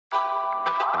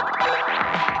Our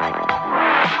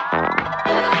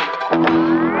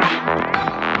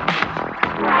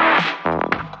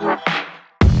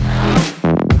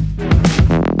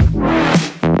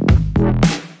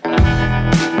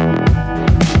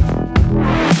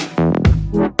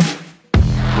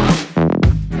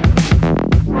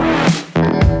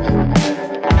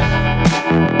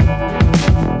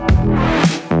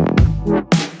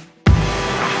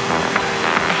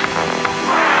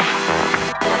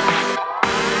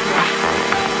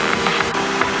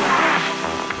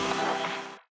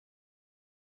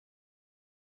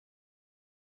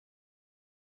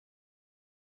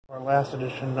last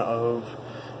edition of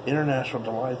International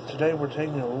Delights. Today we're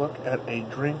taking a look at a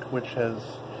drink which has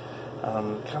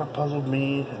kind of puzzled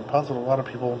me and puzzled a lot of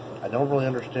people. I don't really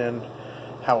understand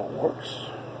how it works,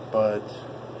 but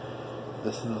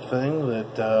this is the thing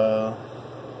that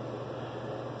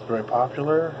is very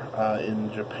popular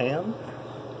in Japan.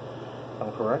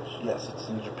 I'm correct? Yes, it's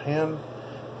in Japan.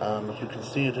 As you can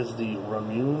see, it is the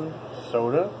Ramune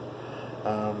Soda.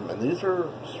 And these are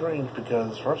strange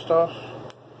because, first off,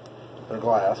 they're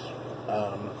glass,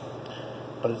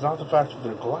 but it's not the fact that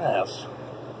they're glass.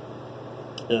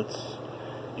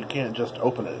 You can't just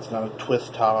open it. It's not a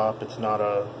twist top. It's not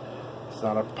a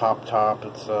pop top.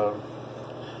 It's a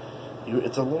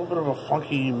little bit of a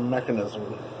funky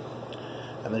mechanism,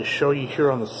 and they show you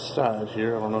here on the side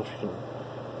here. I don't know if you can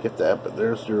get that, but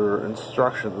there's your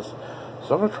instructions.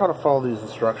 So I'm going to try to follow these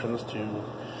instructions to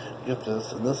get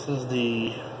this, and this is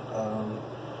the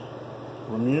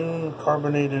Ramune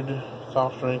carbonated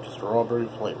soft drink strawberry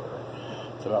flavor.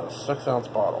 It's about a 6-ounce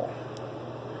bottle.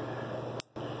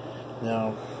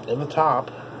 Now, in the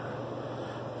top,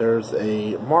 there's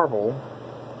a marble,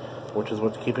 which is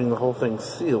what's keeping the whole thing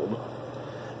sealed,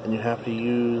 and you have to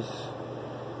use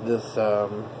this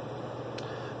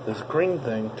this green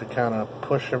thing to kind of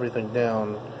push everything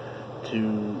down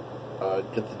to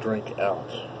get the drink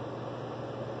out.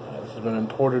 This has been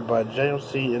imported by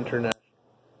JOC International,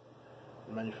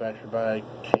 manufactured by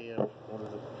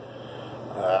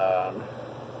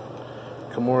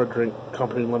Kimura Drink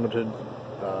Company Limited in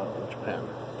Japan.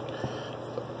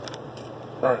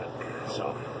 Alright,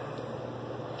 so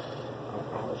I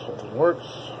don't know how this whole thing works.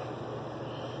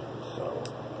 So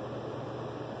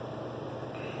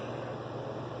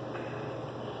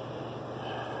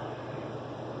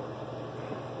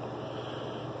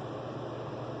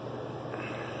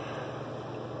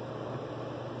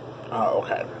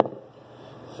okay.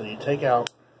 So you take out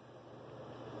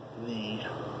the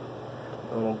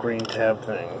little green tab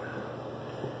thing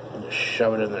and just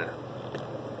shove it in there.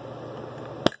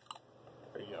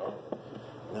 There you go.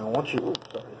 Now once you,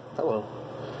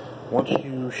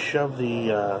 shove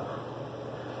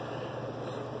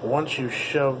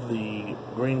the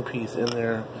green piece in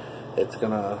there, it's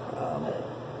gonna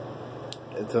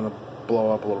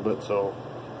blow up a little bit. So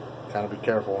kind of be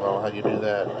careful how you do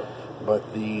that. But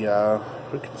we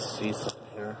can see something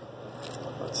here.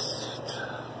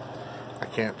 I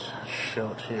can't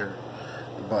show it here,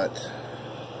 but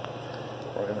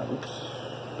we're gonna,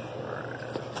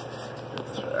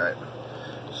 alright,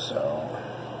 so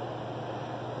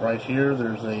right here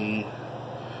there's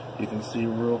you can see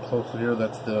real close here,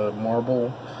 that's the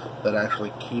marble that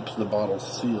actually keeps the bottle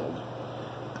sealed.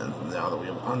 And now that we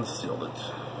have unsealed it,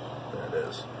 there it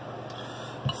is.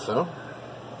 So,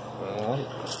 alright.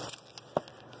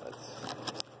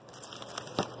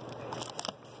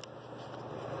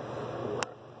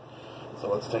 So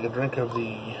let's take a drink of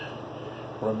the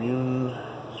Ramune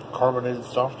carbonated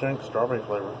soft drink, strawberry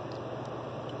flavor.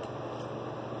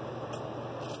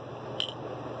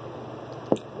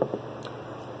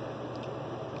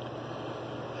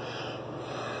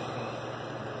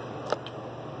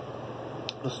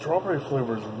 The strawberry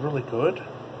flavor is really good,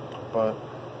 but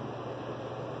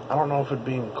I don't know if it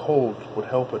being cold would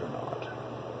help it or not.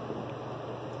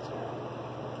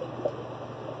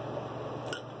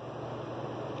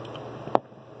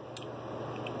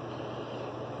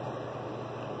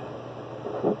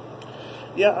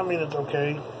 Yeah, I mean, it's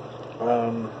okay.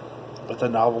 It's a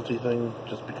novelty thing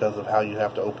just because of how you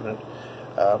have to open it.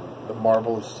 The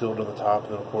marble is sealed in the top,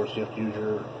 and of course you have to use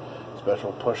your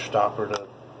special push stopper to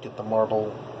get the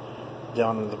marble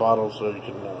down in the bottle so you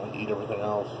can eat everything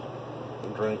else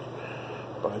and drink.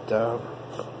 But, I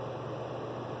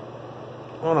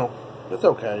don't know. It's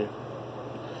okay.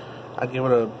 I'd give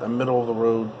it a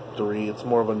middle-of-the-road 3. It's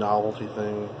more of a novelty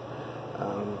thing.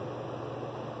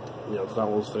 You know, it's not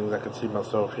one of those things I could see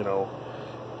myself, you know,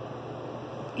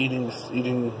 eating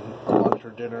a lunch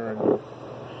or dinner and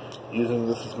using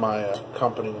this as my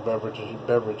accompanying beverage.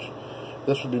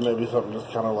 This would be maybe something just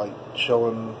kind of like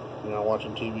chilling, you know,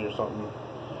 watching TV or something.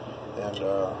 and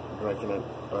drinking it,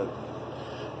 but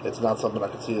it's not something I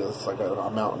could see as like a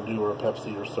Mountain Dew or a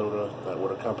Pepsi or soda that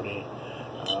would accompany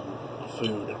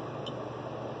food.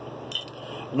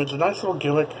 I mean, it's a nice little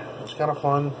gimmick. It's kind of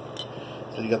fun.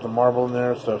 So you got the marble in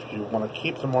there, so if you want to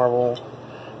keep the marble,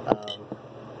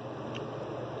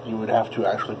 you would have to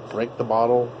actually break the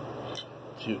bottle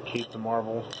to keep the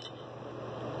marble,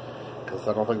 because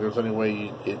I don't think there's any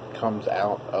way it comes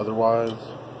out otherwise.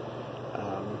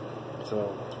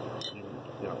 So,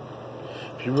 you know,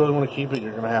 if you really want to keep it,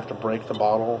 you're going to have to break the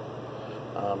bottle.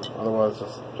 Otherwise,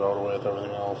 just throw it away with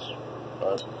everything else.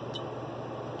 But,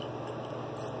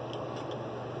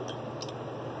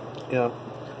 yeah,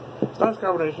 it's a nice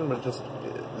combination, but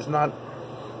it's not.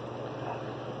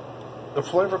 The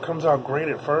flavor comes out great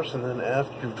at first, and then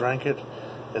after you've drank it,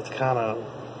 it's kind of.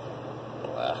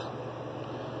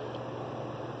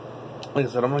 Like I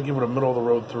said, I'm going to give it a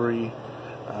middle-of-the-road 3.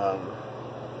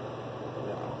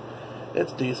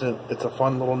 It's decent. It's a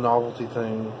fun little novelty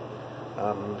thing.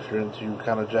 If you're into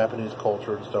kind of Japanese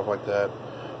culture and stuff like that,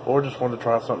 or just want to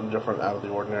try something different out of the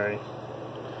ordinary.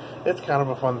 It's kind of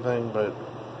a fun thing, but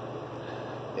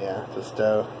yeah, just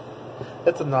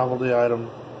it's a novelty item.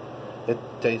 It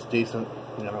tastes decent,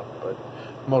 you know, but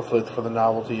mostly it's for the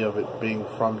novelty of it being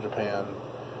from Japan,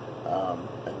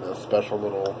 and the special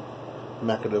little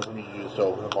mechanism you use to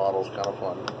open the bottle is kind of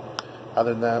fun.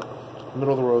 Other than that,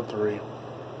 middle of the road 3.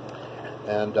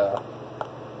 And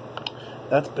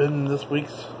that's been this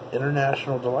week's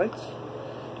International Delights.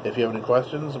 If you have any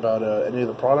questions about any of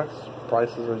the products,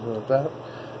 prices, or anything like that,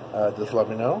 just let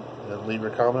me know. And leave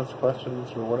your comments,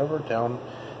 questions, or whatever down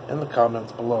in the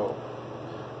comments below.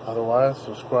 Otherwise,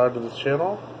 subscribe to this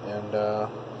channel and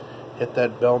hit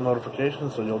that bell notification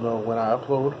so you'll know when I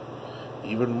upload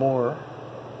even more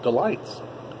delights.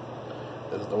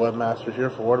 This is the Webmaster here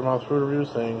for Word of Mouth Food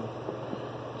Reviews saying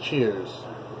cheers.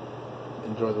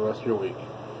 Enjoy the rest of your week.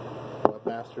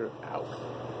 Webmaster out.